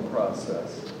year-long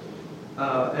process.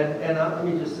 And let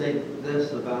me just say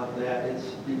this about that.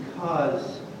 It's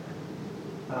because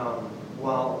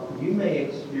while you may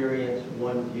experience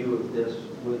one view of this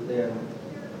within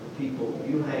people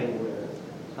you hang with,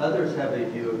 others have a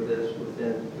view of this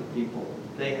within the people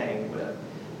they hang with.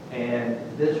 And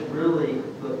the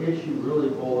issue really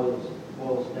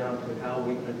boils down to how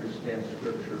we understand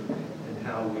Scripture and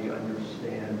how we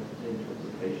understand the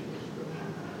interpretation of Scripture.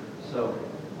 So,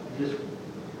 just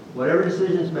whatever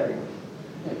decision's made.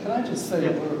 Yeah, can I just say,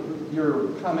 your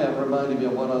comment reminded me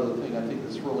of one other thing I think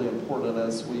is really important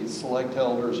as we select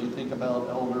elders. You think about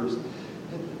elders.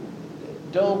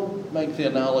 Don't make the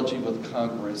analogy with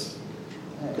Congress.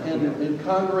 In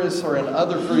Congress or in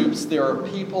other groups, there are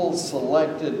people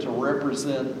selected to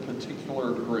represent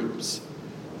particular groups.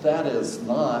 That is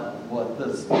not what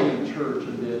this new church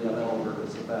and being an elder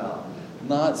is about.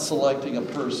 Not selecting a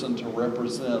person to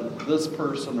represent this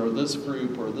person or this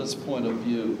group or this point of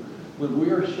view. When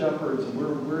we are shepherds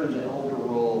and we're in the elder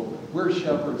role, we're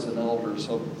shepherds and elders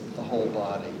of the whole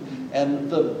body. And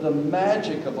the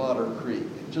magic of Otter Creek,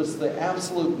 just the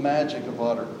absolute magic of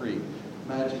Otter Creek,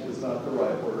 magic is not the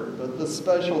right word, but the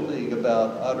special thing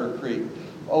about Otter Creek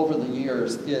over the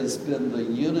years has been the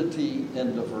unity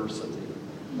in diversity.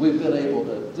 We've been able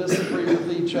to disagree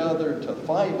with each other, to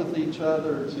fight with each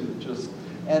other,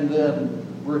 and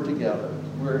then we're together.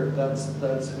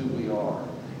 That's who we are.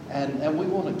 And we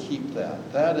want to keep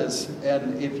that. That is,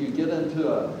 and if you get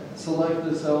into select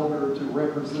this elder to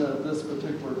represent this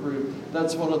particular group,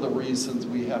 that's one of the reasons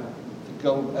we have to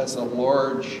go as a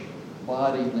large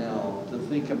body now to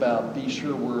think about, be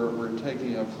sure we're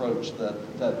taking an approach that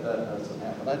doesn't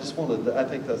happen. I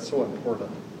think that's so important.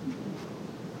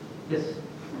 Yes.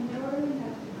 I know we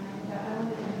have time, but I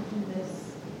wanted to mention this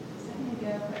a second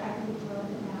ago, but I think it's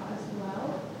relevant now as well.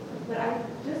 But I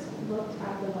just looked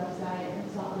at the website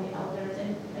and saw the elders,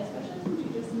 and especially since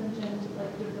you just mentioned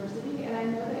like diversity, and I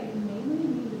know that you mainly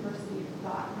mean diversity of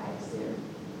thought, I assume,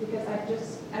 because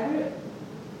I don't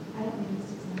mean this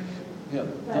to sound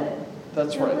weird, but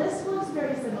that's right. The list looks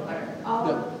very similar. All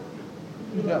of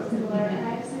you look similar, and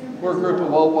I assume we're a group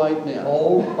of old white men.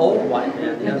 Old white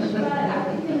men, yes. But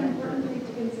I think an important thing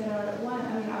to consider, one,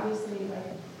 I mean, obviously,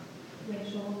 like,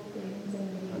 racial things and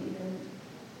maybe even,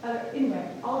 anyway,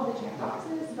 all of the check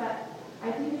boxes, but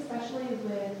I think especially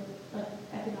with, like,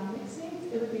 economic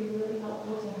things, it would be really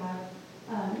helpful to have,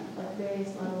 like,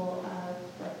 various level of,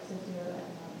 like,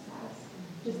 socioeconomic status.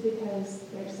 Just because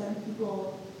there's some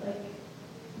people, like,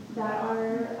 that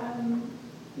are,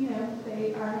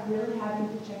 they are really having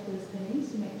to check those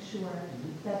things to make sure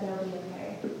that they'll be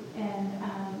okay. And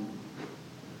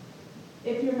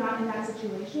if you're not in that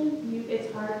situation,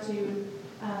 it's hard to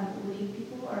lead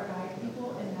people or guide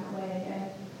people in that way. And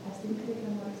as things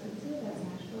become more expensive, as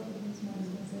Nashville becomes more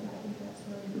expensive, I think that's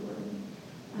really important,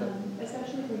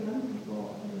 especially for young people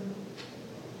who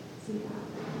see that.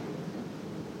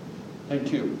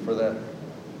 Thank you for that.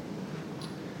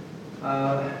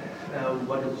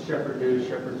 What does Shepherd do?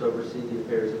 Shepherds oversee the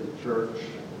affairs of the church.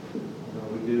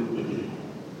 We do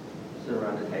sit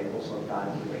around the table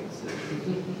sometimes and make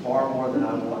decisions, far more than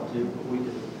I want to, but we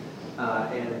do.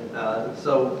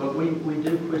 But we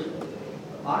do push.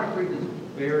 Otter Creek is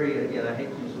very, again, I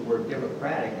hate to use the word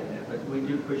democratic in that, but we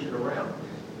do push it around.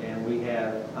 And we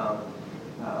have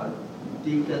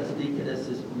deacons,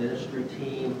 deaconesses, ministry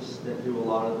teams that do a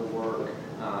lot of the work.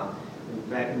 In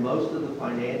fact, most of the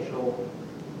financial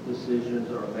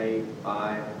decisions are made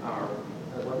by our,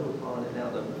 what are we calling it now?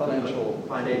 The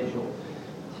financial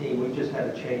team. We just had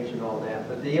a change in all that.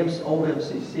 But the old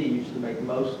MCC used to make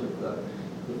most of the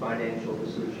financial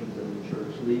decisions in the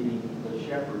church, leaving the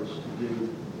shepherds to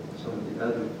do some of the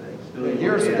other things.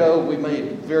 Years ago, we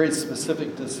made very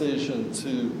specific decision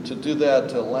to do that,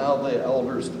 to allow the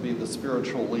elders to be the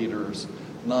spiritual leaders,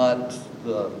 not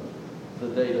the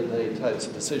day-to-day types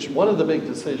of decision. One of the big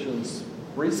decisions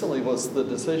recently was the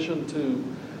decision to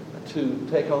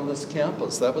take on this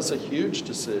campus. That was a huge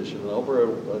decision over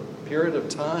a period of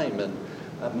time and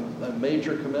a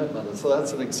major commitment. And so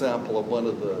that's an example of one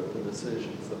of the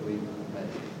decisions that we made.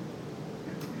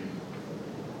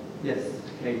 Yes,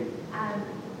 Katie.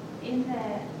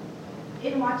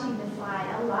 In watching the slide,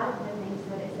 a lot of the things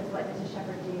that it says, what does a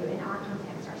shepherd do, in our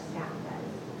context, our staff does.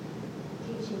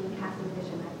 Teaching, casting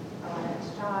vision, a lot of it's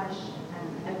Josh,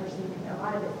 overseeing, a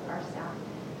lot of it's our staff.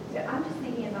 So I'm just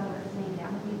thinking as I'm listening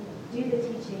now, when we do the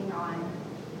teaching on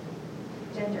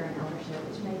gender and eldership,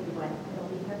 which may be what it'll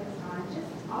be focused on, just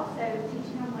also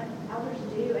teaching on what elders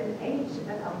do and the age of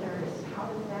elders. How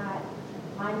does that,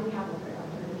 why do we have older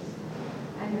elders?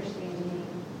 Understanding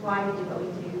why we do what we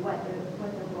do, what the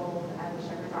roles of the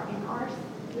shepherds are in our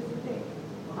specific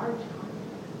large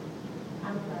context.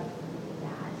 I would love to see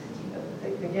that too.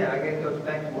 Again, it goes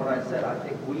back to what I said. I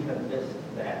think we have missed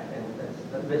that, and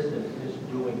the missed is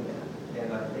doing that.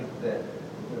 And I think that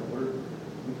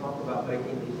we talk about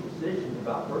making these decisions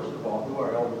about, first of all, who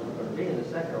our elders are going to be, and the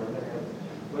second, are we going to have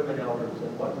women elders,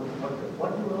 and what do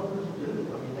elders do?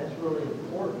 I mean, that's really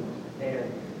important. And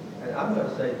I'm going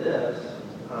to say this.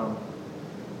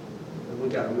 We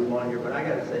got to move on here, but I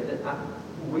got to say that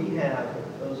we have,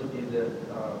 those of you that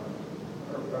are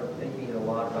thinking a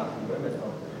lot about the women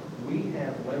elders, we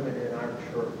have women in our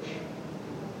church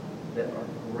that are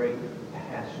great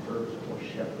pastors or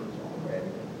shepherds already.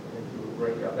 They do a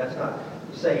great job. That's not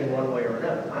saying one way or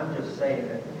another. I'm just saying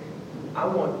that I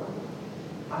hope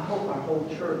our whole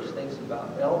church thinks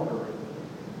about eldering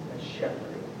as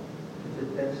shepherding.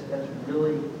 That's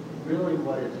really, really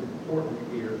what is important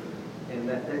here. And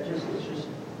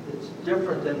it's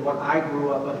different than what I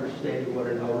grew up understanding what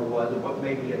an elder was and what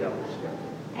maybe an elder step.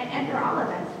 And for all of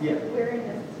us, yeah. We're in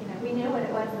this, we knew what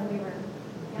it was when we were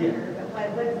younger, but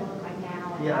what does it look like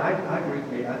now? Yeah, I agree,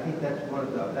 Kate. I think that's one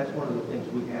of the things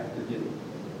we have to do.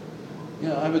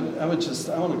 Yeah, I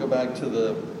want to go back to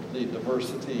the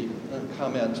diversity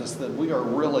comment, just that we are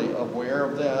really aware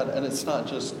of that, and it's not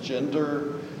just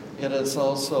gender, it is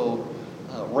also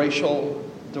racial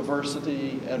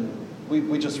diversity, and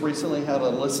we just recently had a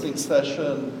listening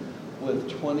session with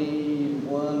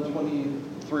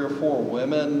 23 or 4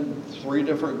 women, 3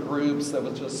 different groups that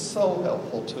was just so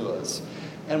helpful to us.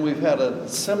 And we've had a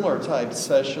similar type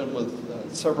session with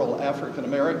several African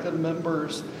American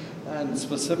members, and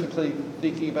specifically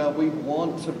thinking about we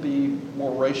want to be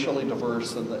more racially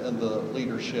diverse in the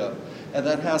leadership. And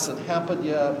that hasn't happened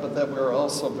yet, but that we're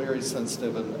also very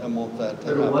sensitive and want that to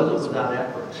happen. But it wasn't without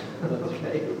effort.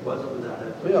 Okay, it wasn't without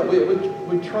effort. Yeah,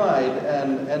 we tried,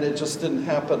 and it just didn't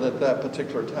happen at that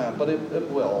particular time, but it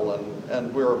will,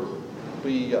 and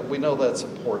we know that's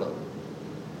important.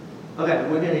 Okay,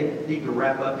 we're going to need to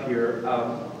wrap up here.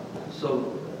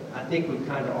 So I think we've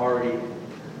kind of already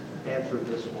answered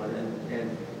this one,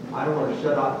 and I don't want to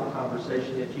shut off the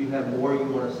conversation. If you have more you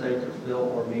want to say to Phil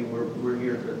or me, we're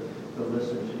here to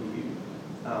listen to you.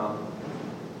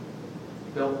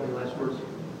 Phil, any last words?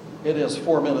 It is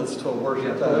 4 minutes till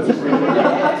worship Yeah, time.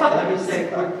 let me say a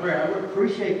quick prayer. I would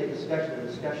appreciate the discussion.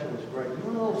 The discussion was great. You were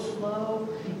a little slow.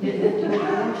 Once you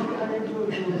got into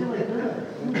it, you were really good.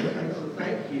 So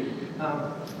thank you.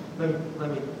 Let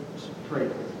me pray a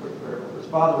quick prayer.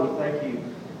 Father, we thank you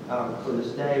for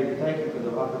this day. We thank you for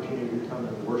the opportunity to come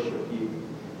and worship you.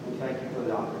 We thank you for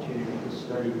the opportunity to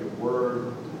study your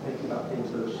word, to think about things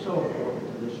that are so important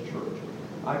to this church.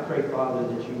 I pray, Father,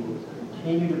 that you will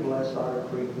continue to bless Otter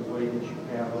Creek the way that you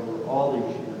have over all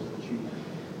these years, that you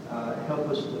help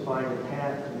us to find a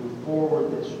path to move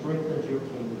forward that strengthens your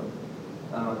kingdom.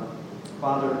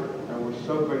 Father, we're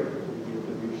so grateful for the gift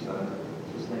of your Son. In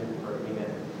his name we pray.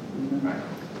 Amen.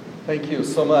 Thank you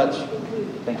so much.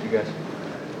 Thank you, guys.